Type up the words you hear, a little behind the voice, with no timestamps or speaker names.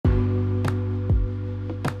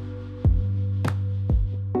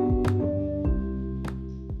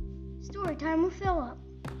Grandma Philip.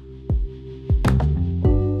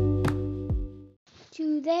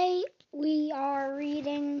 Today we are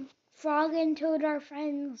reading Frog and Toad Are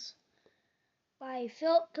Friends by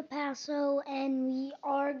Philip Capasso, and we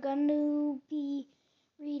are going to be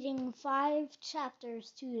reading 5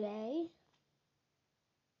 chapters today.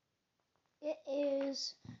 It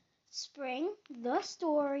is Spring, the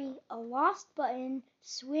story, a lost button,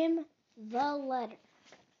 swim, the letter.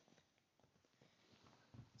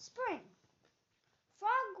 Spring.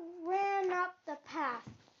 Frog ran up the path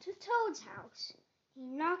to Toad's house. He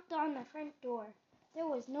knocked on the front door. There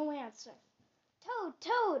was no answer. "Toad,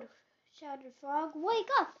 Toad!" shouted Frog. "Wake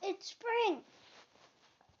up! It's spring!"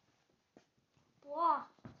 "Blah!"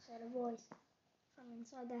 said a voice from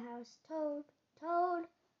inside the house. "Toad, Toad!"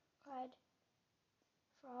 cried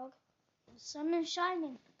Frog. "The sun is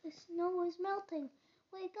shining. The snow is melting.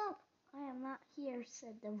 Wake up!" "I am not here,"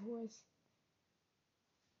 said the voice.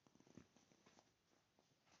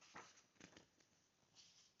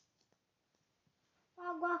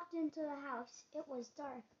 Frog walked into the house. It was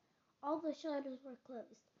dark. All the shutters were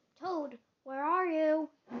closed. "Toad, where are you?"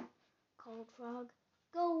 called Frog.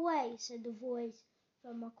 "Go away," said the voice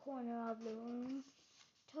from a corner of the room.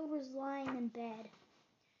 Toad was lying in bed.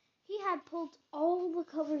 He had pulled all the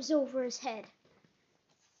covers over his head.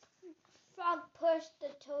 Frog pushed the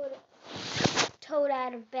Toad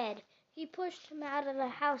out of bed. He pushed him out of the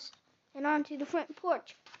house and onto the front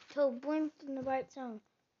porch. Toad blinked in the bright sun.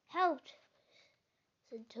 "Help!"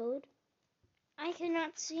 said Toad. "I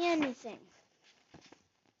cannot see anything."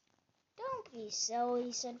 "Don't be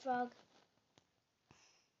silly," said Frog.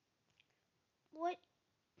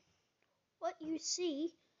 What you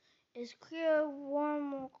see is clear,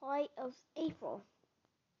 warm light of April.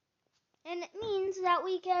 And it means that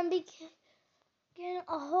we can begin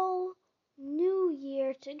a whole new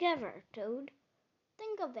year together, Toad.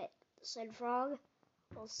 "Think of it," said Frog.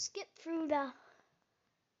 "We'll skip through the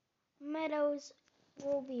meadows.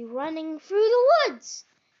 We'll be running through the woods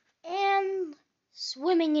and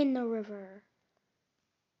swimming in the river.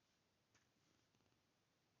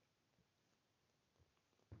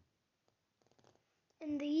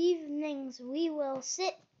 In the evenings, we will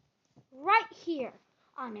sit right here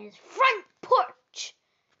on his front porch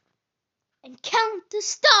and count the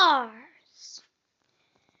stars."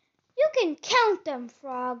 "You can count them,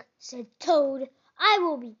 Frog," said Toad. "I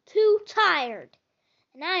will be too tired,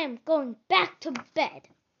 and I am going back to bed."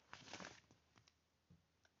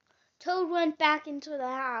 Toad went back into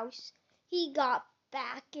the house. He got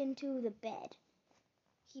back into the bed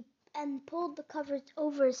and pulled the covers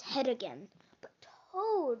over his head again. "But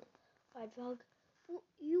Toad," cried Frog,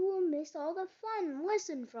 "you will miss all the fun."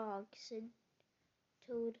 "Listen, Frog," said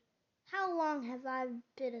Toad. "How long have I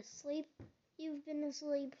been asleep?" "You've been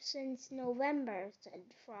asleep since November," said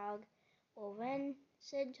Frog. "Well then,"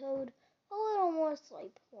 said Toad, "a little more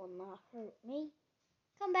sleep will not hurt me.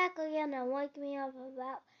 Come back again and wake me up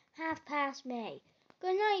about 1/2 May.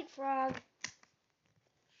 Good night, Frog."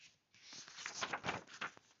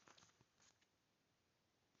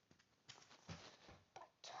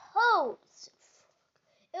 "Toad," said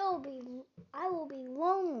Frog, I will be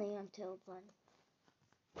lonely until then."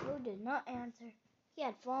 Toad did not answer. He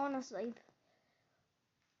had fallen asleep.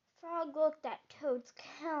 Frog looked at Toad's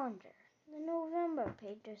calendar. The November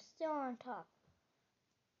page is still on top.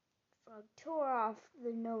 Frog tore off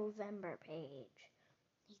the November page.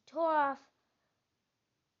 He tore off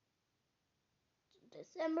the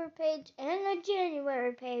December page and the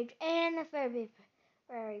January page and the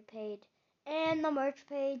February page and the March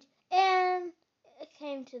page, and it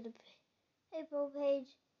came to the April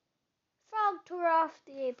page. Frog tore off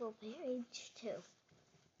the April page too.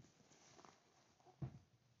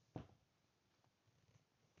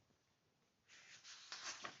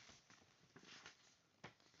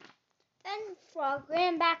 Then Frog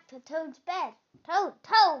ran back to Toad's bed. "Toad,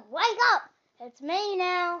 Toad, wake up! It's May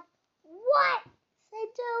now." "What?"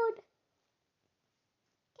 said Toad.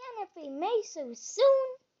 "Can it be May so soon?"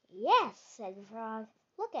 "Yes," said Frog.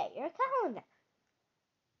 "Look at your calendar."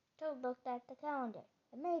 Toad looked at the calendar.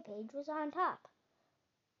 The May page was on top.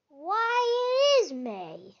 "Why, it is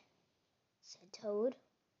May," said Toad.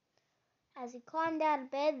 As he climbed out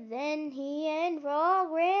of bed, then he and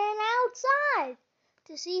Frog ran outside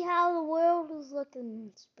to see how the world was looking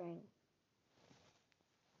in spring.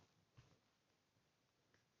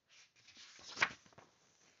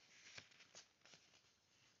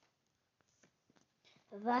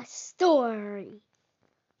 The story.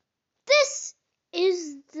 This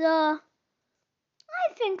is the,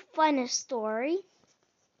 I think, funnest story.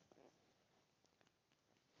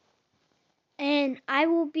 And I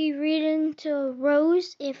will be reading to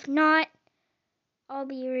Rose. If not, I'll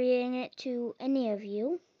be reading it to any of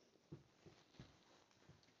you.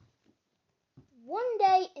 One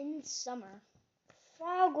day in summer,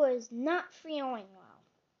 Frog was not feeling well.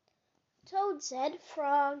 Toad said,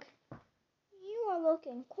 "Frog, you are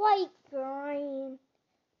looking quite green."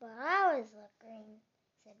 "But I always look green,"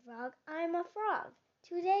 said Frog. "I'm a frog.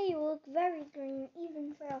 Today you look very green,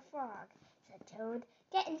 even for a frog," said Toad.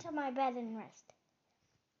 "Get into my bed and rest."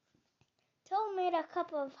 Toad made a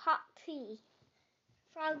cup of hot tea.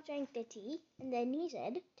 Frog drank the tea, and then he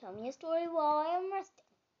said, "Tell me a story while I am resting."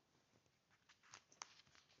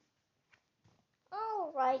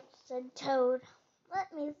 "All right," said Toad.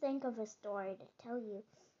 "Let me think of a story to tell you."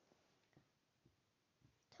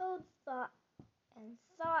 Toad thought and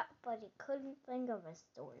thought, but he couldn't think of a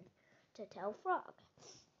story to tell Frog.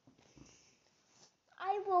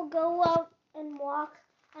 "I will go out and walk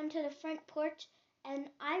onto the front porch,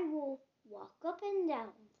 and I will walk up and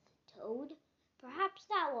down," said Toad. "Perhaps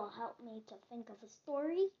that will help me to think of a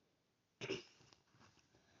story."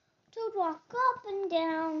 Toad walked up and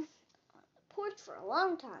down on the porch for a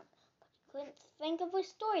long time, but he couldn't think of a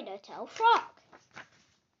story to tell Frog.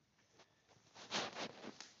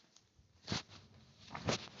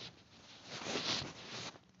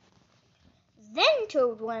 Then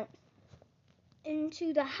Toad went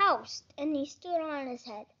into the house, and he stood on his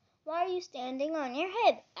head. "Why are you standing on your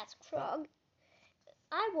head?" asked Frog.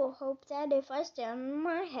 "I will hope that if I stand on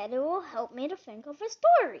my head, it will help me to think of a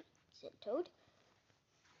story," said Toad.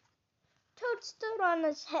 Toad stood on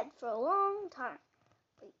his head for a long time,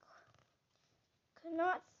 but he could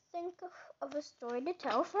not think of a story to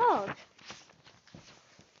tell Frog.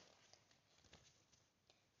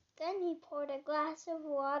 Then he poured a glass of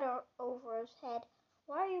water over his head.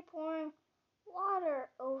 "Why are you pouring water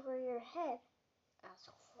over your head?"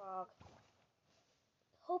 asked Frog.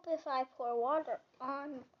 "Hope if I pour water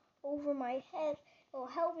on over my head, it will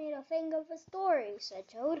help me to think of a story," said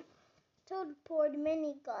Toad. Toad poured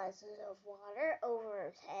many glasses of water over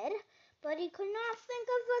his head, but he could not think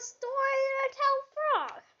of a story to tell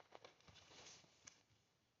Frog.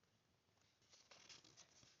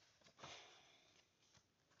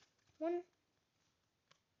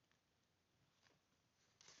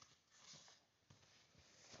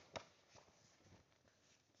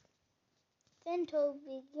 Then Toad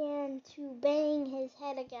began to bang his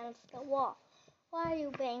head against the wall. "Why are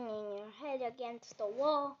you banging your head against the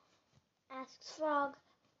wall?" asked Frog.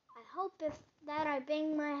 "I hope if that I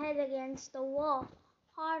bang my head against the wall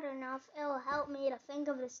hard enough, it'll help me to think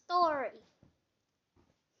of a story."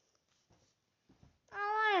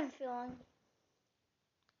 "Oh, I am feeling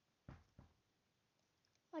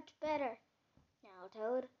much better now,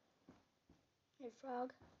 Toad," said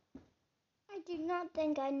Frog. "I do not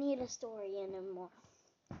think I need a story anymore.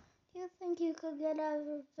 Do you think you could get out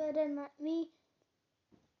of bed and let me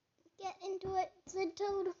get into it?" said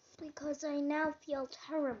Toad. "Because I now feel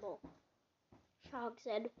terrible." Frog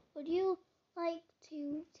said, "Would you like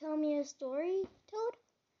to tell me a story, Toad?"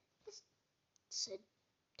 "Yes," said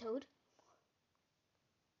Toad,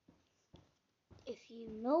 "if you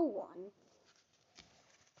know one."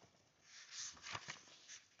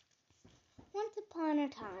 "Once upon a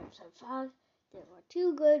time," said Frog, "there were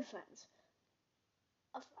two good friends,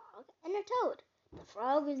 a frog and a toad. The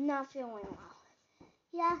frog was not feeling well.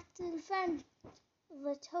 He asked his friend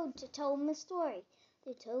the toad to tell him a story.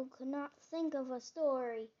 The toad could not think of a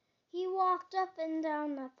story. He walked up and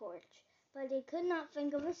down the porch, but he could not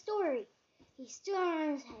think of a story. He stood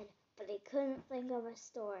on his head, but he couldn't think of a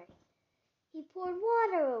story. He poured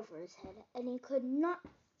water over his head, and he could not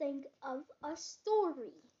think of a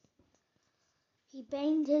story. He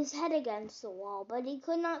banged his head against the wall, but he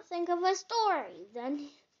could not think of a story. Then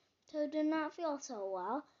Toad did not feel so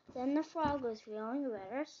well. Then the frog was feeling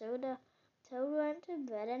better, so the Toad went to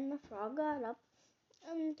bed, and the frog got up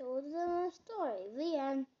and told them a story. The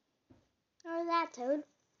end. "How's that, Toad?"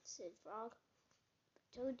 said Frog.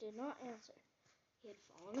 But Toad did not answer. He had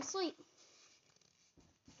fallen asleep.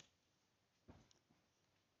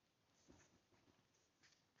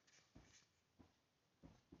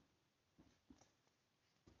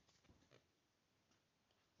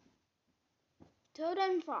 Toad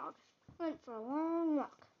and Frog went for a long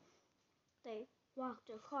walk. They walked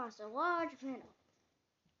across a large meadow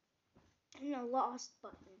and a lost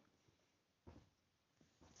button.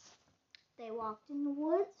 They walked in the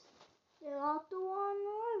woods. They walked along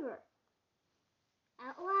the river.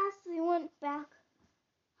 At last they went back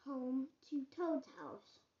home to Toad's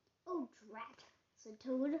house. "Oh, drat," said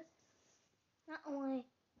Toad. "Not only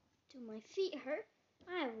do my feet hurt,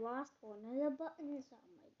 I have lost one of the buttons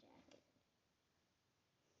on my jacket."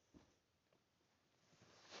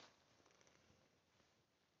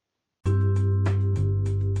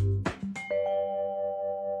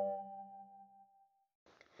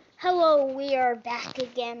 Hello, we are back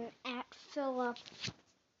again at Philip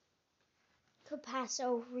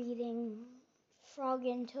Capasso reading Frog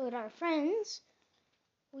and Toad Are Friends.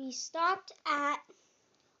 We stopped at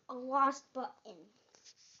a lost button.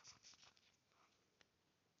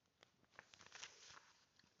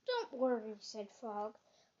 Don't worry, said Frog.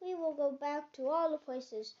 We will go back to all the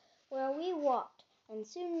places where we walked, and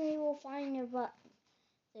soon we will find your button.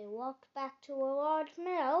 They walked back to a large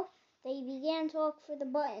meadow. They began to look for the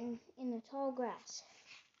button in the tall grass.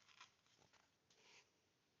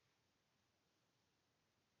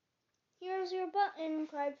 Here's your button,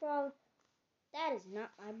 cried Frog. That is not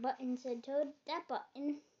my button, said Toad. That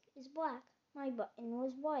button is black. My button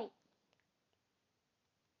was white.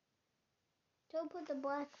 Toad put the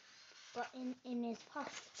black button in his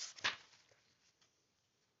pocket.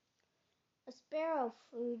 A sparrow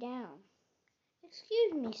flew down.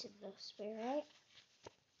 Excuse me, said the sparrow.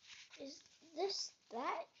 Is this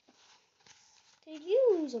that? Did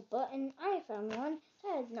you lose a button? I found one.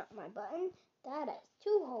 That is not my button. That has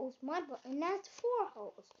 2 holes. My button has 4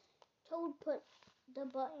 holes. Toad put the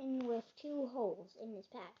button with 2 holes in his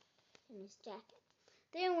jacket.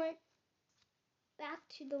 They went back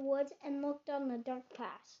to the woods and looked on the dark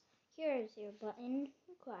path. Here is your button,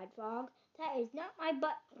 cried Frog. That is not my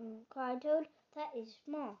button, cried Toad. That is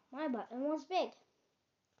small. My button was big.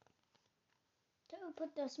 Toad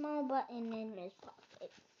put the small button in his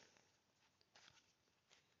pocket.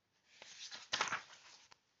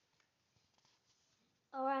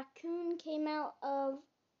 A raccoon came out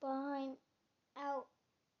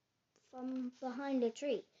from behind a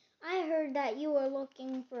tree. I heard that you were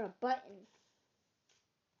looking for a button,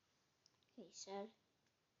 he said.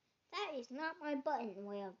 That is not my button,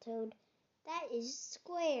 wailed Toad. That is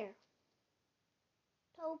square.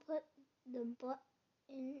 Toad put the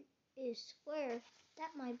button is square.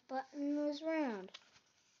 That my button was round.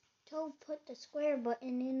 Toad put the square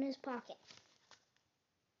button in his pocket.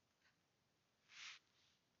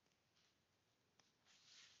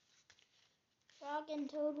 Frog and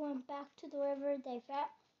Toad went back to the river. They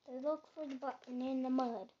looked for the button in the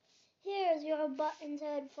mud. Here's your button,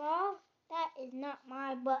 said Frog. That is not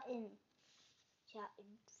my button, shouted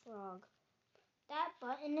Frog. That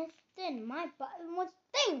button is thin. My button was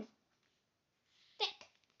thick.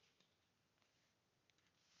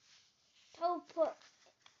 Toad put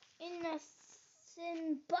in a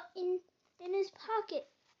thin button in his pocket.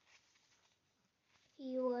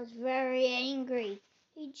 He was very angry.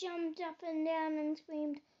 He jumped up and down and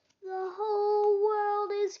screamed, The whole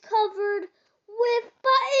world is covered with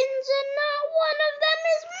buttons and not one of them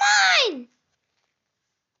is mine!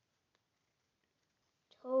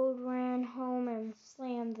 Toad ran home and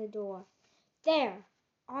slammed the door. There,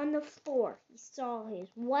 on the floor, he saw his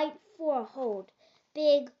white 4-holed,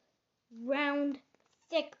 big, round,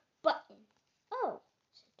 thick button. Oh,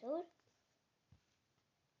 said Toad.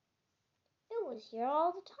 It was here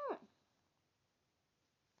all the time.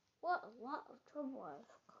 What a lot of trouble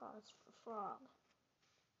I've caused for Frog.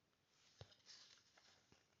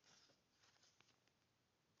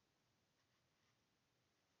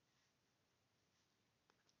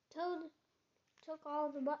 Toad took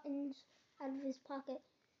all the buttons out of his pocket.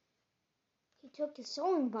 He took the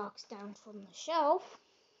sewing box down from the shelf.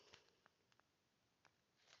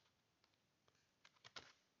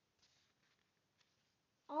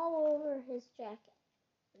 All over his jacket.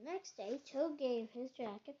 The next day, Toad gave his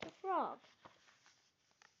jacket to Frog.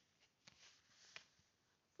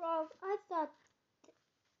 Frog, I thought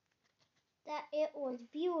that it was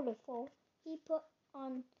beautiful. He put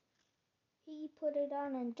it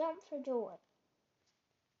on and jumped for joy.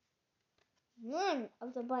 None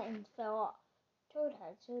of the buttons fell off. Toad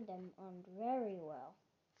had sewed them on very well.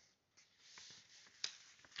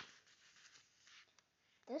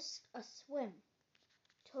 This a swim.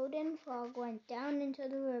 Toad and Frog went down into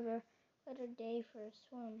the river. What a day for a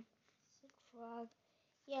swim, said Frog.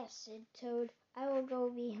 Yes, said Toad. I will go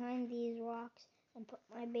behind these rocks and put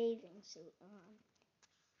my bathing suit on.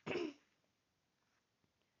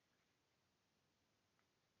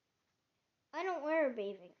 I don't wear a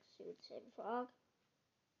bathing suit, said Frog.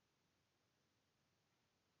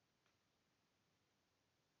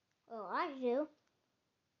 Well, I do.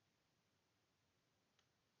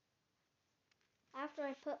 After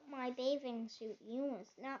I put my bathing suit, you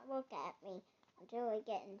must not look at me until I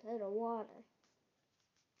get into the water.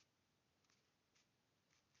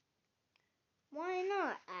 Why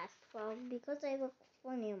not? Asked Frog. Because I look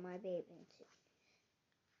funny in my bathing suit.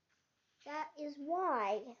 That is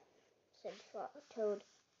why, said Toad.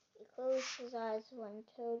 He closed his eyes when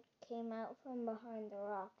Toad came out from behind the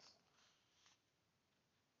rocks.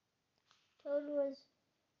 Toad was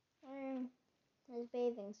in his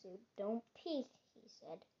bathing suit. "Don't peek," he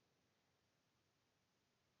said.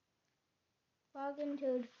 Frog and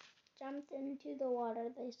Toad jumped into the water.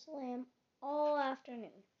 They swam all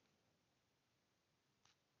afternoon.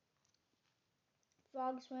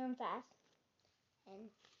 Frog swam fast and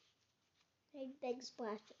made big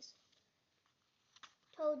splashes.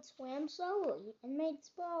 Toad swam slowly and made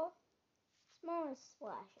small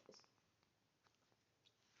splashes.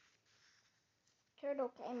 Turtle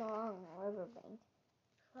came along the riverbank.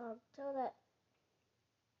 Frog told that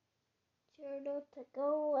turtle to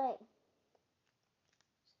go away.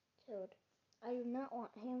 Toad, "I do not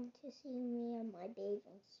want him to see me in my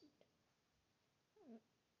bathing suit.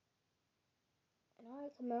 And I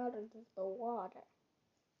come out of the water,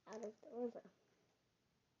 out of the river."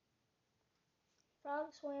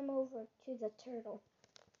 Frog swam over to the turtle.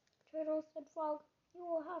 Turtle said, "Frog, you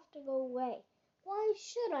will have to go away." "Why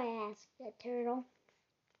should I?" asked the turtle.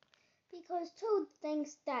 "Because Toad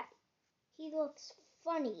thinks that he looks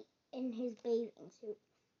funny in his bathing suit,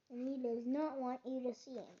 and he does not want you to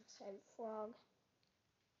see him," said Frog.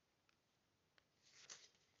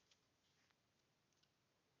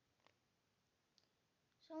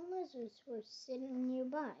 Some lizards were sitting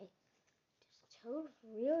nearby. "Does Toad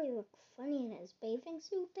really look funny in his bathing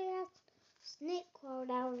suit?" they asked. A snake crawled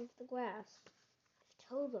out of the grass. "If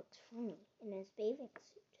Toad looks funny in his bathing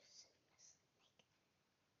suit," said the snake,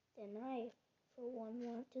 "then I, for one,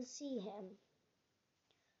 want to see him."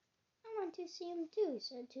 "I want to see him too,"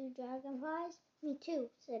 said two dragonflies. "Me too,"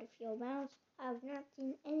 said a field mouse. "I have not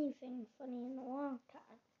seen anything funny in a long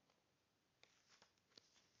time."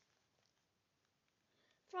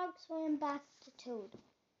 Frog swam back to Toad.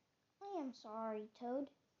 "I am sorry, Toad,"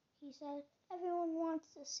 he said. "Everyone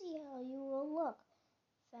wants to see how you will look.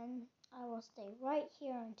 Then I will stay right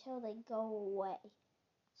here until they go away,"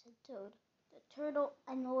 said Toad. The turtle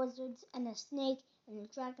and the lizards and the snake and the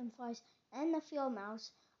dragonflies and the field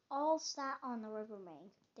mouse all sat on the river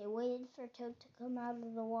bank. They waited for Toad to come out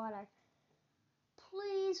of the water.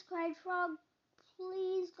 "Please," cried Frog,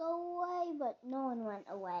 "please go away." But no one went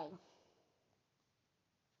away.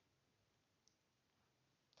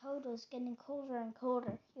 Toad was getting colder and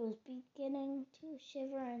colder. He was beginning to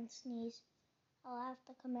shiver and sneeze. "I'll have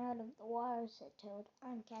to come out of the water," said Toad.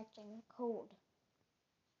 "I'm catching a cold."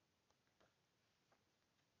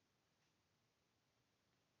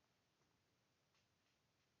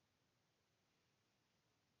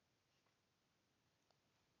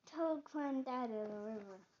 Toad climbed out of the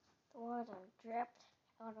river. The water dripped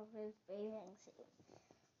out of his bathing suit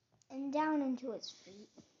and down into his feet.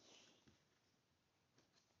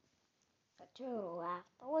 The turtle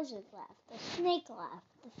laughed, the lizard laughed, the snake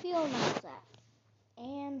laughed, the field mouse laughed,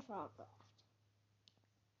 and Frog laughed.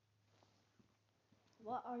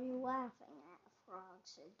 "What are you laughing at, Frog?"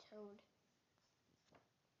 said Toad.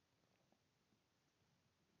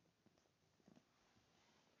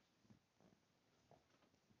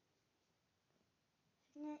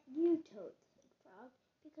 "At you, Toad," said Frog,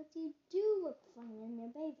 "because you do look funny in your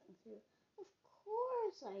bathing suit." "Of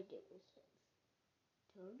course I do," said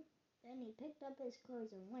Toad. Then he picked up his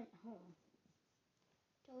clothes and went home.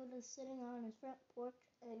 Toad was sitting on his front porch,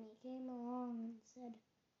 and he came along and said,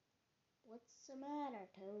 "What's the matter,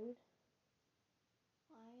 Toad?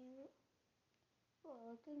 Why, you're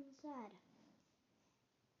looking sad."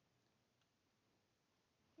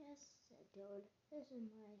 "Yes," said Toad, "this is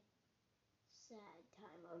my sad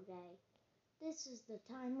time of day. This is the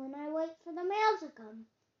time when I wait for the mail to come.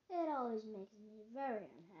 It always makes me very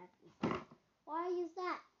unhappy." "Why is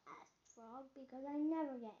that?" asked Frog. "Because I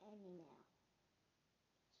never get any mail,"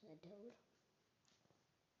 said Toad.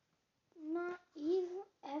 "Not even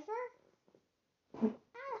ever?"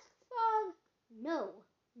 asked Frog. "No,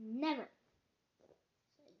 never,"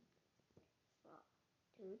 said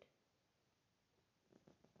Toad.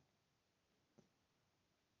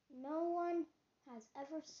 "No one has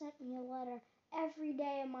ever sent me a letter. Every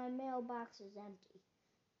day my mailbox is empty."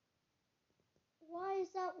 "Why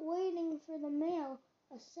is that waiting for the mail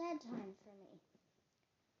a sad time for me?"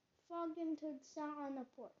 Frog and Toad sat on the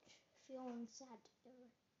porch, feeling sad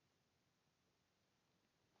together.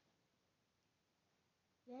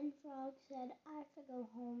 Then Frog said, "I have to go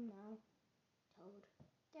home now, Toad.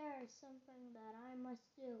 There is something that I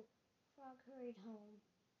must do." Frog hurried home.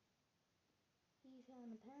 He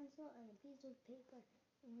found a pencil and a piece of paper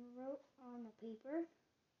and wrote on the paper.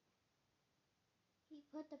 He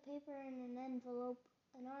put the paper in an envelope,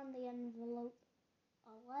 and on the envelope,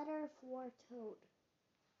 a letter for Toad.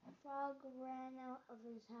 Frog ran out of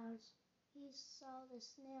his house. He saw the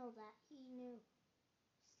snail that he knew.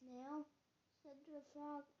 "Snail," said the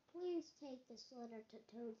frog, "please take this letter to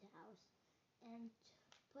Toad's house. and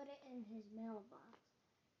put it in his mailbox.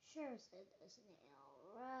 Sure, said the snail,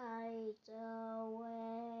 right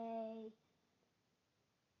away.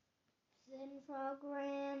 Then Frog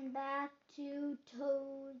ran back to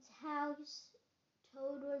Toad's house.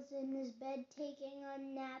 Toad was in his bed taking a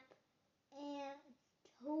nap. And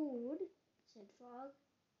Toad, said Frog,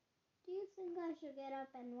 do you think I should get up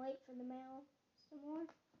and wait for the mail some more?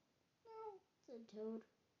 No, said Toad.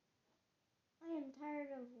 I am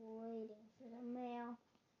tired of waiting for the mail.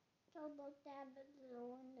 Toad looked out of the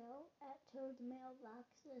window at Toad's mailbox.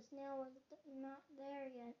 The snail was not there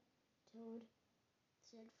yet. Toad,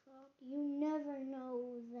 said Frog, you never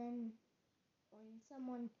know then when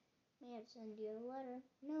someone may have sent you a letter.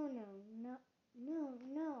 No,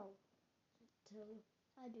 said Toad.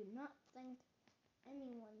 I do not think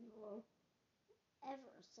anyone will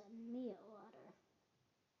ever send me a letter.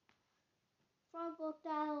 Frog looked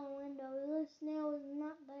out of the window. The snail was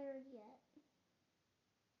not there yet.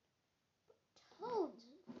 Toad,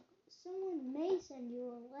 someone may send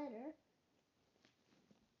you a letter.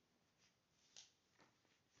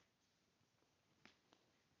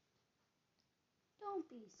 Don't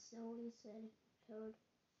be silly, said Toad.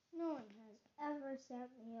 No one has ever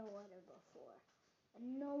sent me a letter before,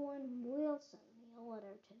 and no one will send me a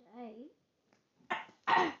letter today.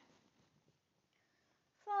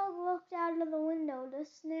 Frog looked out of the window. The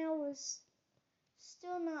snail was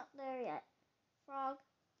still not there yet. Frog,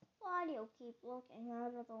 why do you keep looking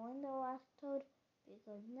out of the window? Asked Toad.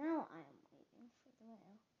 Because now I am waiting for the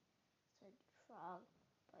mail, said Frog.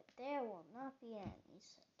 But there will not be any,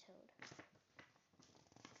 said Toad.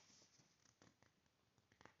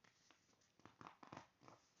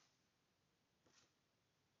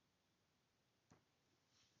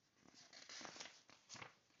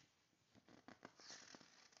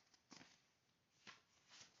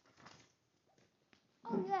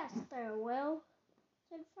 Oh, yes, there will,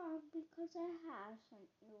 said Frog, because I have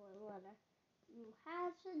sent you a letter. You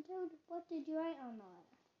have, said Toad. What did you write on the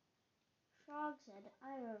letter? Frog said,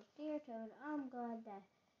 I wrote, Dear Toad, I'm glad that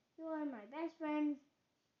you are my best friend.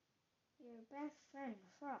 Your best friend,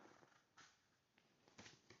 Frog.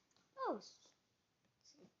 Oh,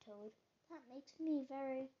 said Toad, that makes a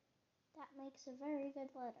very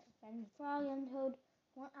good letter. Then Frog and Toad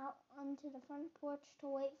went out onto the front porch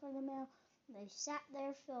to wait for the mail. They sat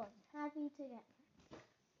there feeling happy together.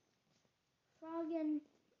 Frog and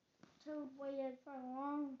Toad waited for a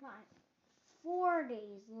long time. 4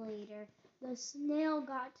 days later, the snail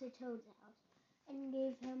got to Toad's house and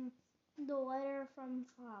gave him the letter from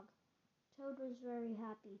Frog. Toad was very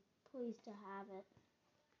happy, pleased to have it.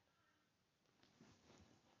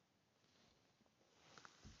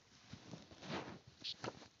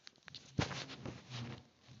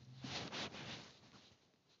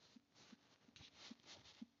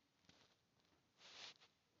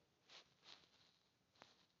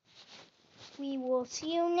 We will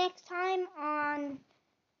see you next time on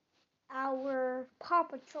our Paw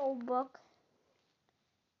Patrol book,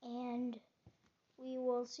 and we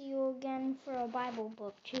will see you again for a Bible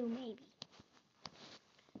book too, maybe.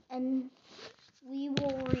 And we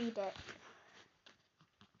will read it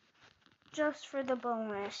just for the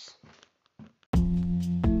bonus.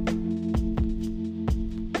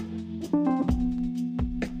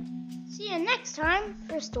 See you next time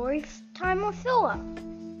for Story Time with Philip.